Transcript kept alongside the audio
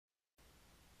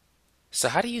So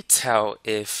how do you tell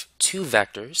if two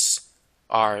vectors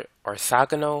are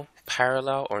orthogonal,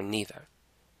 parallel, or neither?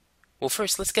 Well,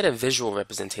 first, let's get a visual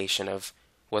representation of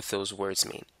what those words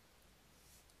mean.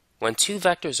 When two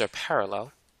vectors are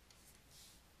parallel,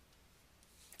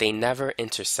 they never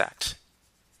intersect.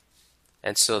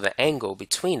 And so the angle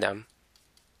between them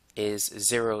is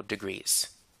 0 degrees.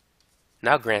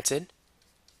 Now granted,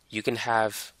 you can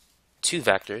have two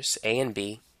vectors, A and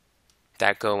B,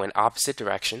 that go in opposite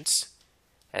directions,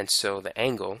 and so the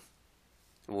angle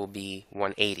will be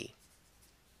 180.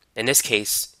 In this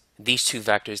case, these two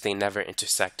vectors, they never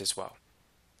intersect as well.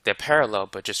 They're parallel,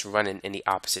 but just running in the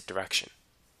opposite direction.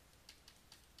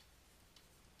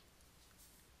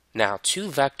 Now, two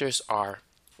vectors are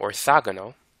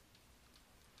orthogonal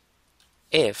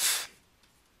if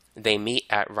they meet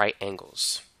at right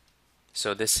angles.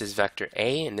 So this is vector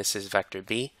A and this is vector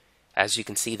B. As you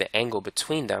can see, the angle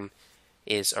between them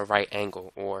is a right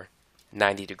angle, or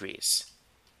 90 degrees,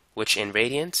 which in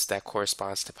radians, that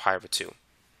corresponds to pi over 2.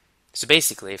 So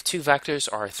basically, if two vectors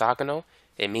are orthogonal,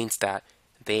 it means that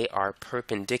they are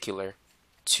perpendicular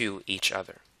to each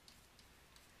other.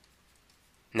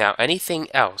 Now, anything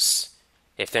else,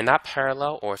 if they're not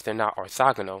parallel or if they're not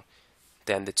orthogonal,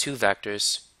 then the two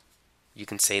vectors, you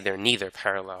can say they're neither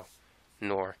parallel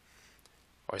nor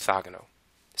orthogonal.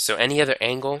 So any other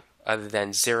angle other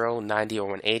than 0, 90, or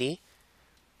 180,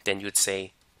 then you would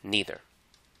say neither.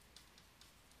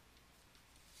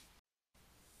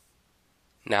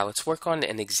 Now let's work on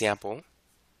an example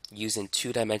using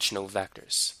two-dimensional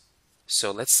vectors. So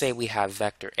let's say we have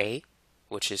vector A,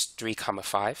 which is 3,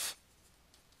 5,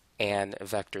 and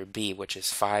vector B, which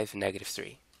is 5,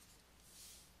 -3.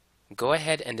 Go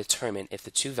ahead and determine if the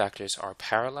two vectors are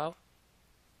parallel,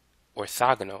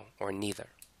 orthogonal, or neither.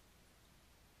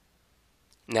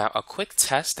 Now, a quick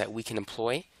test that we can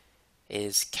employ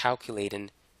is calculating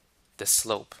the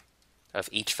slope of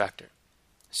each vector.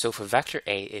 So for vector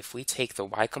A, if we take the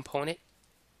y component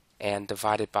and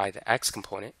divide it by the x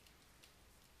component,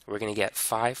 we're going to get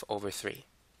 5 over 3.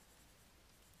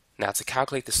 Now to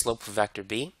calculate the slope of vector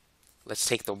B, let's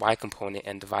take the y component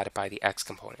and divide it by the x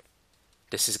component.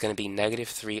 This is going to be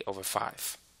 -3 over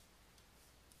 5.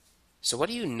 So what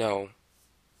do you know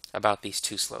about these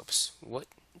two slopes? What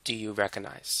do you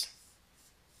recognize?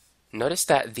 Notice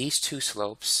that these two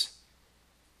slopes,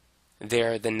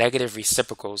 they're the negative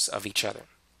reciprocals of each other.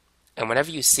 And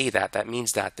whenever you see that, that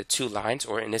means that the two lines,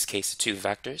 or in this case the two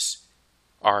vectors,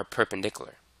 are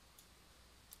perpendicular.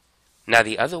 Now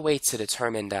the other way to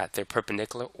determine that they're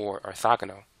perpendicular or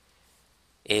orthogonal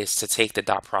is to take the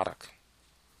dot product.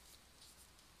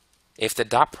 If the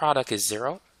dot product is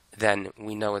 0, then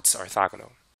we know it's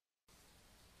orthogonal.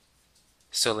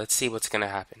 So let's see what's going to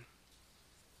happen.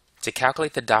 To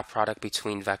calculate the dot product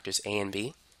between vectors A and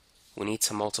B, we need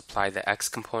to multiply the x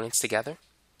components together.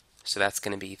 So that's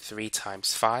going to be 3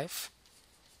 times 5.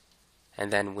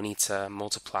 And then we need to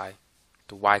multiply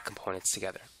the y components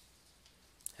together.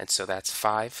 And so that's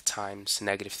 5 times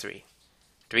 -3.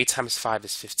 3 times 5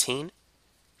 is 15.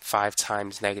 5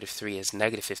 times -3 is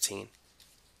 -15.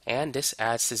 And this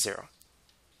adds to 0.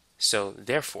 So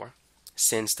therefore,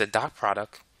 since the dot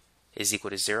product is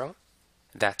equal to 0,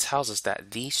 that tells us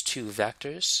that these two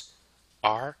vectors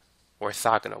are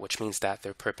orthogonal, which means that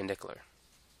they're perpendicular.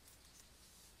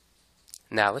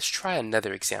 Now let's try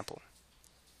another example.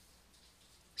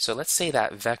 So let's say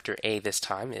that vector A this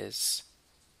time is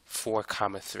 4,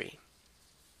 3,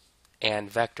 and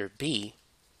vector B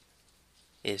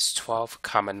is 12,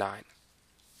 9.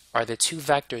 Are the two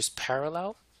vectors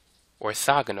parallel,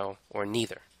 orthogonal, or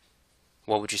neither?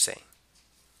 What would you say?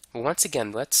 Well, once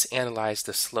again, let's analyze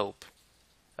the slope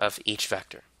of each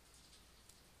vector.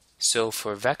 So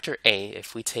for vector A,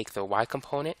 if we take the y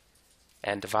component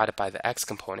and divide it by the x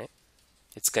component,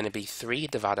 it's going to be 3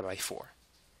 divided by 4.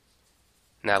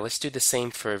 Now let's do the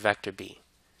same for vector B.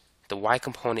 The y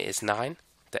component is 9,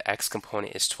 the x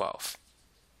component is 12.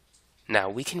 Now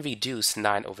we can reduce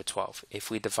 9 over 12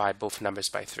 if we divide both numbers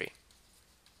by 3.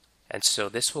 And so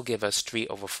this will give us 3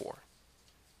 over 4.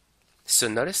 So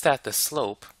notice that the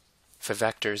slope for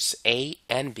vectors A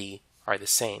and B are the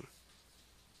same.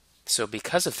 So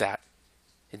because of that,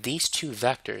 these two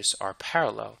vectors are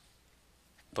parallel,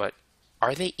 but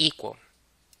are they equal?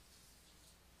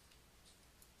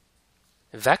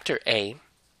 Vector A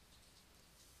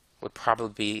would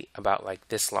probably be about like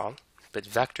this long, but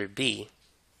vector B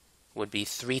would be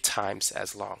 3 times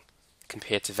as long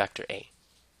compared to vector A.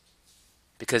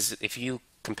 Because if you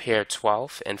compare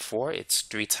 12 and 4, it's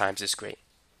 3 times as great.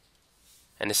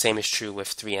 And the same is true with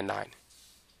 3 and 9.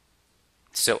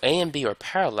 So A and B are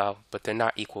parallel, but they're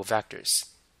not equal vectors.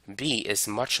 B is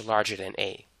much larger than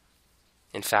A.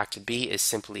 In fact, b is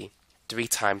simply 3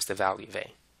 times the value of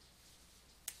a.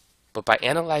 But by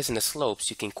analyzing the slopes,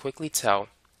 you can quickly tell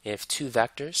if two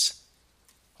vectors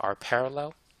are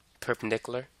parallel,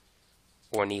 perpendicular,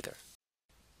 or neither.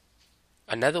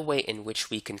 Another way in which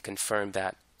we can confirm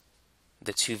that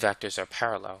the two vectors are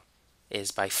parallel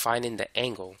is by finding the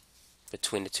angle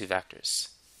between the two vectors.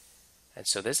 And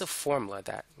so there's a formula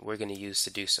that we're going to use to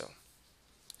do so.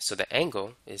 So the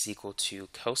angle is equal to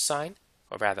cosine,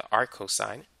 or rather arc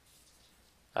cosine,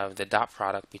 of the dot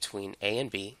product between a and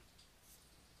b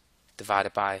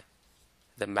divided by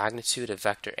the magnitude of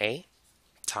vector a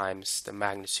times the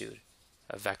magnitude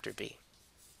of vector b.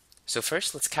 So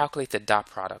first, let's calculate the dot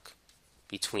product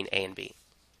between a and b.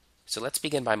 So let's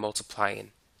begin by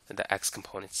multiplying the x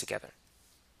components together.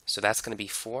 So that's going to be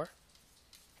 4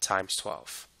 times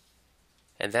 12.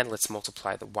 And then let's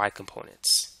multiply the y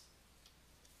components.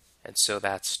 And so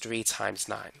that's 3 times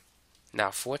 9.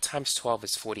 Now 4 times 12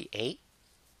 is 48,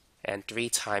 and 3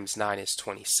 times 9 is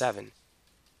 27.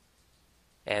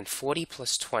 And 40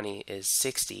 plus 20 is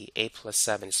 60, 8 plus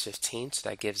 7 is 15, so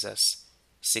that gives us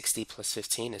 60 plus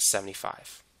 15 is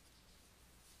 75.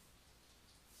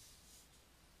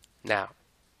 Now,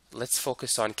 let's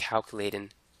focus on calculating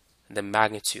the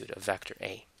magnitude of vector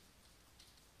A.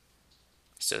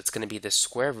 So it's going to be the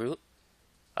square root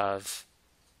of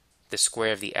the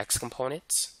square of the x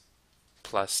components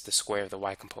plus the square of the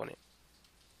y component.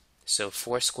 So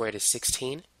 4 squared is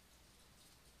 16,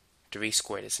 3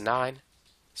 squared is 9,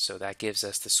 so that gives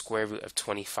us the square root of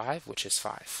 25, which is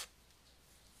 5.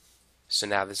 So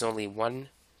now there's only one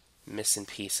missing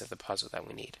piece of the puzzle that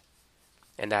we need,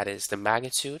 and that is the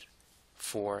magnitude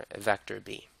for vector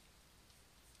b.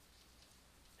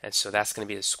 And so that's going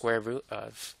to be the square root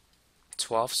of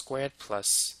 12 squared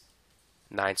plus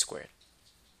 9 squared.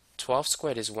 12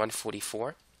 squared is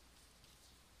 144,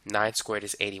 9 squared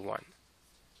is 81.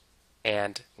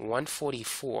 And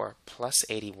 144 plus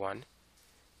 81,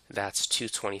 that's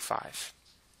 225.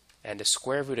 And the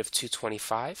square root of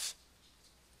 225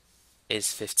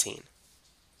 is 15.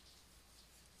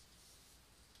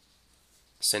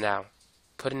 So now,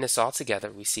 putting this all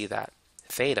together, we see that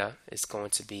theta is going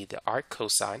to be the arc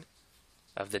cosine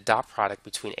of the dot product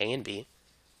between a and b,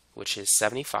 which is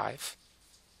 75,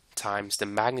 times the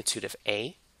magnitude of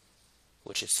a,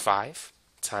 which is 5,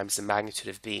 times the magnitude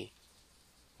of b,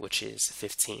 which is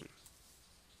 15.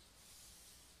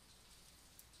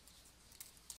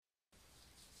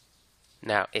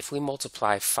 Now, if we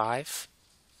multiply 5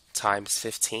 times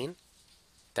 15,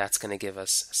 that's going to give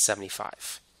us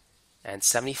 75. And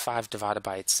 75 divided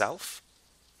by itself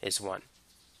is 1.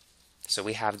 So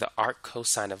we have the arc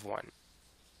cosine of 1.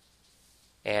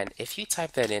 And if you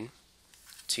type that in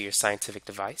to your scientific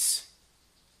device,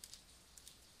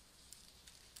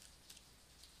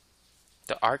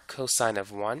 the arc cosine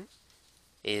of 1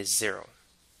 is 0.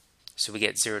 So we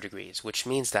get 0 degrees, which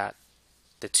means that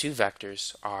the two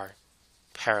vectors are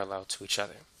parallel to each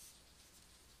other.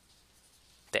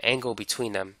 The angle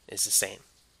between them is the same.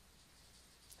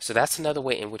 So that's another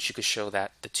way in which you could show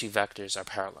that the two vectors are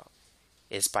parallel,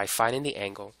 is by finding the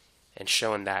angle and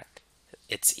showing that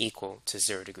it's equal to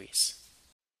 0 degrees.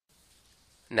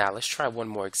 Now let's try one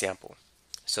more example.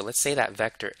 So let's say that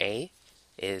vector A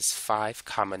is 5,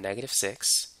 negative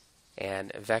 6,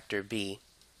 and vector B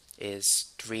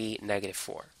is 3, negative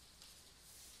 4.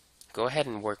 Go ahead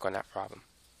and work on that problem.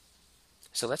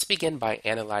 So let's begin by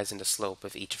analyzing the slope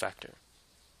of each vector.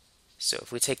 So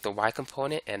if we take the y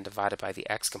component and divide it by the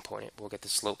x component, we'll get the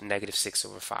slope negative 6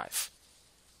 over 5.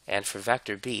 And for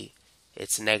vector b,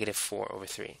 it's negative 4 over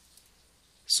 3.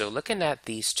 So looking at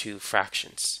these two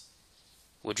fractions,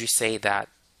 would you say that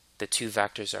the two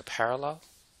vectors are parallel,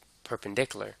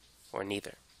 perpendicular, or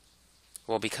neither?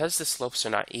 Well, because the slopes are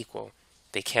not equal,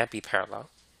 they can't be parallel,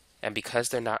 and because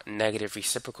they're not negative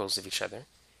reciprocals of each other,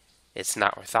 it's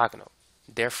not orthogonal.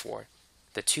 Therefore,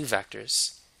 the two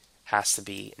vectors has to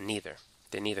be neither.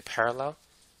 They're neither parallel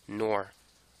nor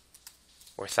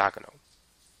orthogonal.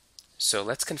 So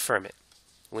let's confirm it.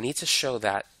 We need to show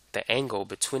that the angle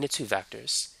between the two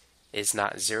vectors is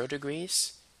not 0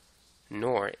 degrees,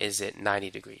 nor is it 90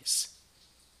 degrees.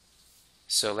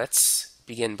 So let's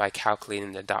begin by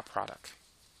calculating the dot product.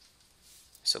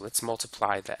 So let's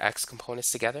multiply the x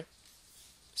components together.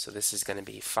 So this is going to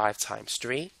be 5 times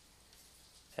 3,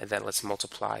 and then let's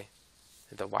multiply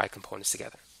the y components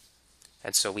together.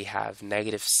 And so we have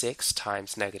negative 6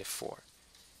 times negative 4.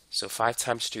 So 5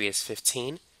 times 3 is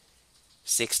 15.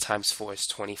 6 times 4 is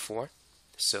 24.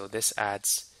 So this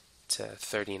adds to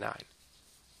 39.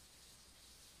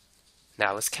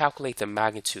 Now let's calculate the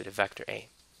magnitude of vector A.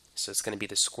 So it's going to be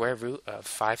the square root of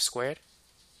 5 squared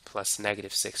plus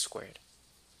negative 6 squared.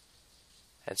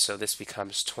 And so this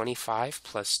becomes 25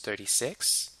 plus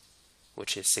 36,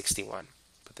 which is 61,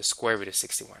 but the square root of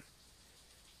 61.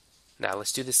 Now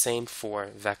let's do the same for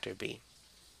vector b.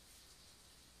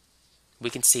 We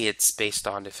can see it's based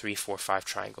on the 3, 4, 5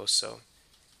 triangle, so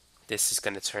this is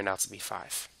going to turn out to be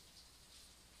 5.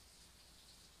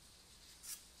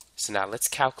 So now let's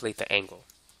calculate the angle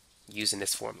using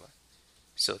this formula.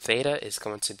 So theta is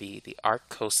going to be the arc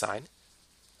cosine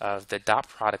of the dot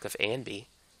product of a and b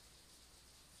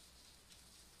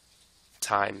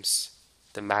times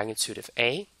the magnitude of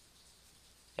a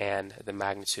and the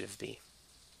magnitude of b.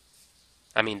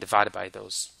 Divided by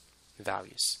those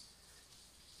values.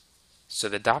 So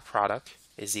the dot product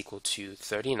is equal to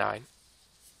 39,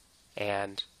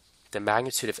 and the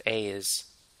magnitude of a is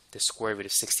the square root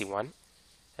of 61,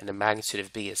 and the magnitude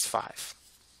of b is 5.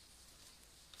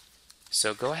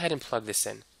 So go ahead and plug this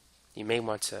in. You may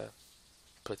want to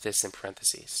put this in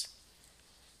parentheses.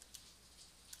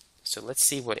 So let's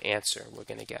see what answer we're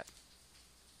going to get.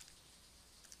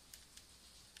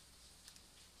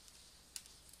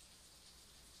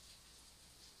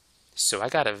 So I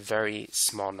got a very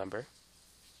small number.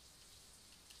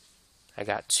 I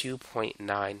got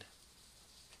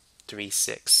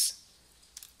 2.936.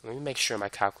 Let me make sure my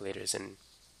calculator is in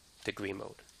degree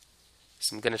mode.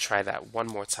 So I'm going to try that one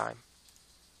more time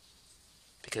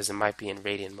because it might be in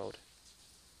radian mode.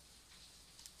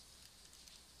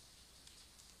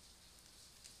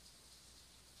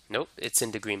 Nope, it's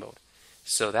in degree mode.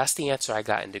 So that's the answer I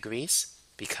got in degrees.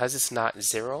 Because it's not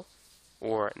 0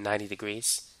 or 90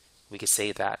 degrees, we could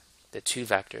say that the two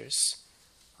vectors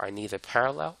are neither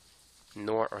parallel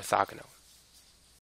nor orthogonal.